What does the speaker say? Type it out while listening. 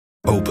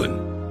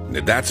Open. Now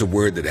that's a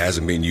word that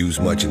hasn't been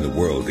used much in the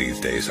world these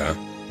days, huh?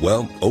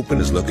 Well, open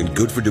is looking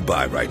good for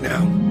Dubai right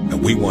now,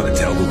 and we want to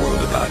tell the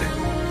world about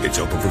it. It's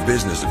open for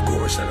business, of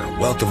course, and a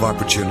wealth of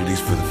opportunities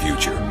for the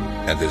future.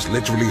 And there's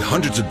literally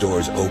hundreds of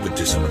doors open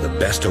to some of the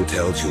best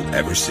hotels you'll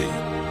ever see.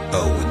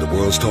 Oh, and the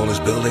world's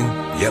tallest building?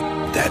 Yep,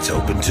 that's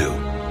open too.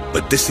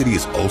 But this city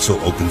is also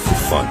open for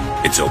fun.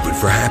 It's open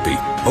for happy,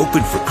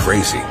 open for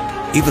crazy.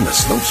 Even the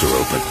slopes are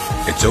open.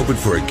 It's open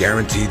for a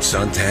guaranteed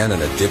suntan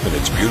and a dip in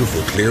its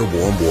beautiful, clear,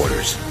 warm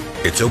waters.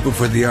 It's open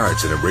for the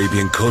arts and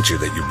Arabian culture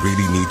that you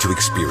really need to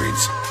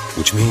experience,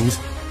 which means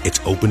it's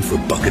open for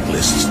bucket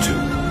lists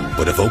too.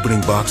 But if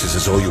opening boxes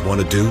is all you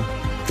want to do,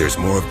 there's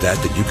more of that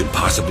than you can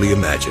possibly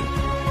imagine.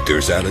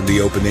 There's out in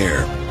the open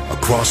air,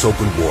 across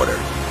open water,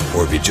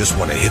 or if you just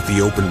want to hit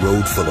the open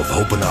road full of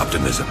hope and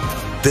optimism.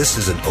 This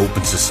is an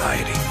open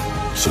society,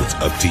 so it's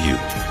up to you.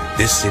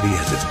 This city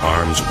has its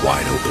arms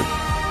wide open,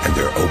 and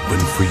they're open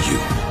for you.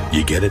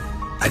 You get it?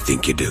 I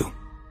think you do.